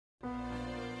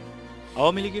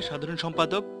আওয়ামী লীগের সাধারণ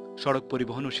সম্পাদক, সড়ক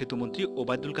পরিবহন ও সেতুমন্ত্রী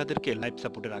ওবায়দুল কাদেরকে লাইফ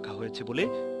সাপোর্টে রাখা হয়েছে বলে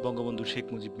বঙ্গবন্ধু শেখ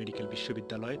মুজিব মেডিকেল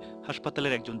বিশ্ববিদ্যালয়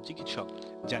হাসপাতালের একজন চিকিৎসক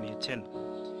জানিয়েছেন।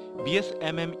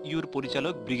 বিএসএমএমইউর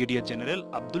পরিচালক ব্রিগেডিয়ার জেনারেল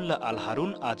আবদুল্লাহ আল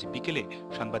হারুন আজ বিকেলে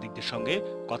সাংবাদিকদের সঙ্গে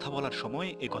কথা বলার সময়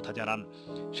কথা জানান।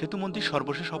 সেতুমন্ত্রীর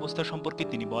সর্বশেষ অবস্থা সম্পর্কে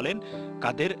তিনি বলেন,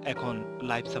 কাদের এখন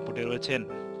লাইফ সাপোর্টে রয়েছেন।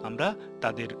 আমরা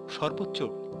তাদের সর্বোচ্চ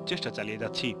চেষ্টা চালিয়ে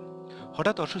যাচ্ছি।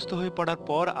 হঠাৎ অসুস্থ হয়ে পড়ার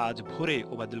পর আজ ভোরে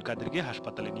ওবায়দুল কাদেরকে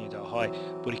হাসপাতালে নিয়ে যাওয়া হয়।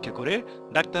 পরীক্ষা করে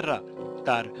ডাক্তাররা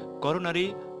তার করোনারি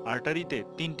আর্টারিতে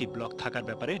 3টি ব্লক থাকার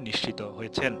ব্যাপারে নিশ্চিত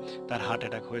হয়েছেন। তার হার্ট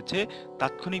অ্যাটাক হয়েছে।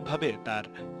 তাৎক্ষণিকভাবে তার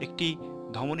একটি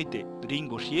ধমনীতে রিং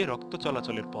বসিয়ে রক্ত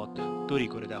চলাচলের পথ তৈরি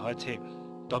করে দেওয়া হয়েছে।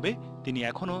 তবে তিনি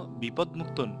এখনো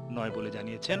বিপদমুক্ত নয় বলে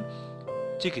জানিয়েছেন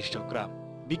চিকিৎসকরা।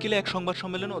 বিকেলে এক সংবাদ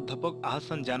সম্মেলনে অধ্যাপক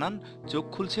আহসান জানান, চোখ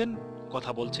খুলছেন,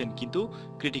 কথা বলছেন, কিন্তু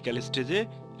ক্রিটিক্যাল স্টেজে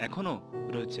এখনো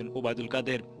রয়েছেন ওবায়দুল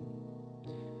কাদের।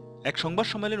 এক সংবাদ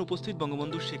সম্মেলনে উপস্থিত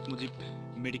বঙ্গবন্ধু শেখ মুজিব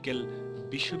মেডিকেল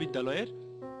বিশ্ববিদ্যালয়ের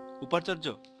উপাচার্য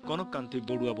কনককান্তি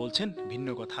বড়ুয়া বলছেন ভিন্ন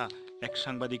কথা। এক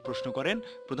সাংবাদিক প্রশ্ন করেন,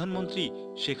 প্রধানমন্ত্রী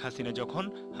শেখ হাসিনা যখন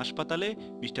হাসপাতালে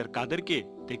মিস্টার কাদেরকে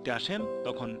দেখতে আসেন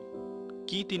তখন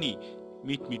কি তিনি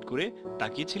মিটমিট করে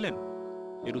তাকিয়েছিলেন?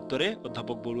 এর উত্তরে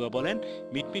অধ্যাপক বড়ুয়া বলেন,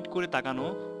 মিটমিট করে তাকানো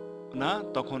না,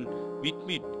 তখন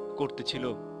মিটমিট করতেছিল,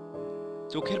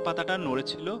 চোখের পাতাটা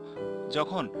নড়েছিল,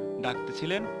 যখন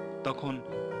ডাকতেছিলেন তখন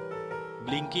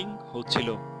ব্লিঙ্কিং হচ্ছিল।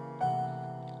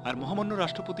 আর মহামান্য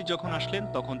রাষ্ট্রপতি যখন আসলেন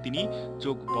তখন তিনি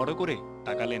চোখ বড় করে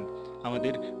তাকালেন।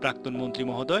 আমাদের প্রাক্তন মন্ত্রী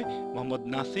মহোদয় মোহাম্মদ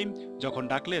নাসিম যখন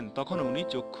ডাকলেন তখন উনি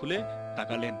চোখ খুলে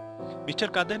তাকালেন। মিস্টার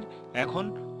কাদের এখন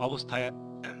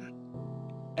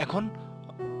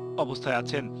অবস্থায়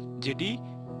আছেন, যেটি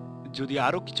যদি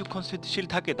আরো কিছুক্ষণ স্থিতিশীল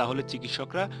থাকে তাহলে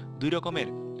চিকিৎসকরা 2 রকমের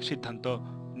সিদ্ধান্ত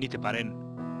নিতে পারেন।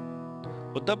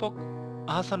 অধ্যাপক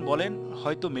আহসান বলেন,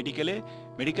 হয়তো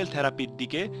মেডিকেল থেরাপির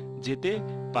দিকে যেতে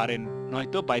পারেন,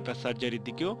 নয়তো বাইপাস সার্জারির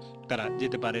দিকেও তারা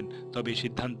যেতে পারেন। তবে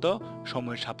সিদ্ধান্ত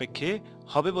সময়ের সাপেক্ষে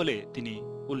হবে বলে তিনি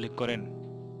উল্লেখ করেন।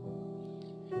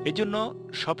 এজন্য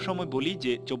সবসময় বলি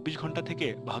যে 24 ঘন্টা থেকে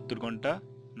 72 ঘন্টা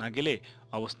না গেলে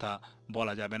অবস্থা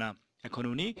বলা যাবে না। এখন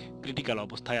উনি ক্রিটিক্যাল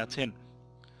অবস্থায় আছেন।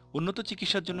 উন্নত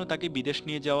চিকিৎসার জন্য তাকে বিদেশ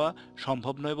নিয়ে যাওয়া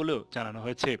সম্ভব নয় বলেও জানানো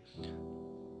হয়েছে।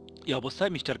 এই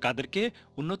অবস্থায় মিস্টার কাদেরকে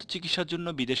উন্নত চিকিৎসার জন্য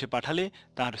বিদেশে পাঠালে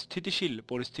তার স্থিতিশীল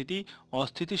পরিস্থিতি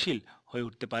অস্থিতিশীল হয়ে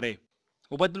উঠতে পারে।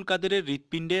 ওবায়দুল কাদেরের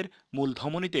হৃৎপিণ্ডের মূল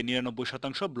ধমনীতে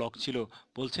 99% ব্লক ছিল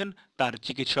বলছেন তার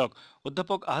চিকিৎসক।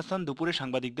 অধ্যাপক আহসান দুপুরে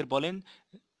সাংবাদিকদের বলেন,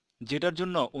 যেটার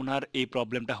জন্য ওনার এই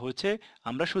প্রবলেমটা হয়েছে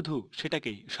আমরা শুধু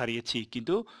সেটাকেই সারিয়েছি,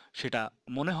 কিন্তু সেটা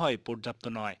মনে হয় পর্যাপ্ত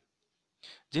নয়।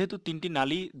 যেহেতু 3টি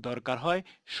নালী দরকার হয়,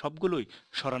 সবগুলোই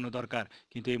সরানো দরকার,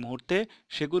 কিন্তু এই মুহূর্তে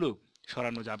সেগুলো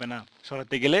সরানো যাবে না।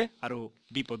 সরাতে গেলে আরো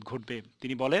বিপদ ঘটবে।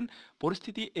 তিনি বলেন,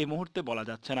 পরিস্থিতি এই মুহূর্তে বলা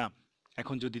যাচ্ছে না।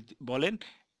 এখন যদি বলেন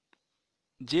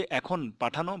যে এখন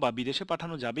পাঠানো বা বিদেশে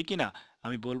পাঠানো যাবে কিনা,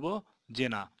 আমি বলবো যে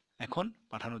না, এখন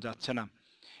পাঠানো যাচ্ছে না।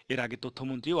 এর আগে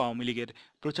তথ্যমন্ত্রী ও আওয়ামী লীগের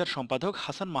প্রচার সম্পাদক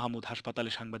হাসান মাহমুদ হাসপাতালে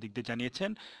সাংবাদিকদের জানিয়েছেন,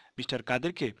 মিস্টার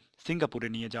কাদেরকে সিঙ্গাপুরে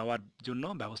নিয়ে যাওয়ার জন্য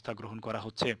ব্যবস্থা গ্রহণ করা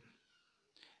হচ্ছে।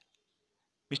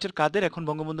 মিস্টার কাদের এখন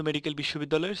বঙ্গবন্ধু মেডিকেল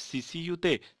বিশ্ববিদ্যালয়ের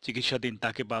সিসিইউতে চিকিৎসাধীন।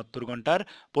 তাকে 72 ঘন্টার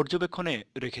পর্যবেক্ষণে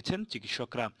রেখেছেন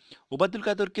চিকিৎসকরা। ওবায়দুল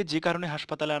কাদেরকে যে কারণে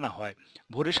হাসপাতালে আনা হয়,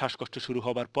 ভোরে শ্বাসকষ্ট শুরু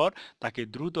হবার পর তাকে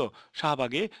দ্রুত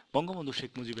শাহবাগে বঙ্গবন্ধু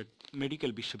শেখ মুজিব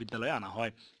মেডিকেল বিশ্ববিদ্যালয়ে আনা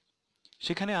হয়।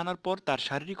 সেখানে আনার পর তার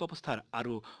শারীরিক অবস্থার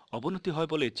আরও অবনতি হয়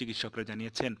বলে চিকিৎসকরা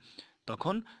জানিয়েছেন।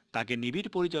 তখন তাকে নিবিড়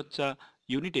পরিচর্যা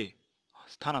ইউনিটে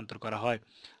স্থানান্তর করা হয়।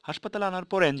 হাসপাতালে আনার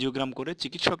পর অ্যাঞ্জিওগ্রাম করে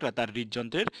চিকিৎসকরা তার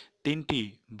হৃদযন্ত্রের 3টি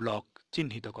ব্লক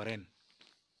চিহ্নিত করেন।